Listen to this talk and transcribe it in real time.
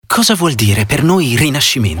Cosa vuol dire per noi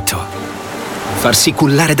rinascimento? Farsi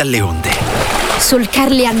cullare dalle onde.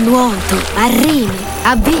 Solcarle a nuoto, a remi,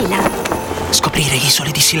 a vela. Scoprire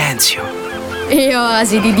isole di silenzio. E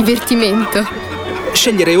oasi di divertimento.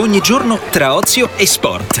 Scegliere ogni giorno tra ozio e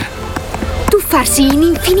sport. Tuffarsi in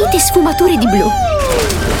infinite sfumature di blu.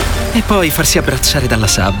 E poi farsi abbracciare dalla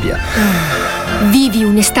sabbia. Vivi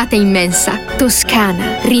un'estate immensa.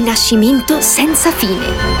 Toscana, rinascimento senza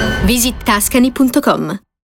fine. Visit Tascani.com.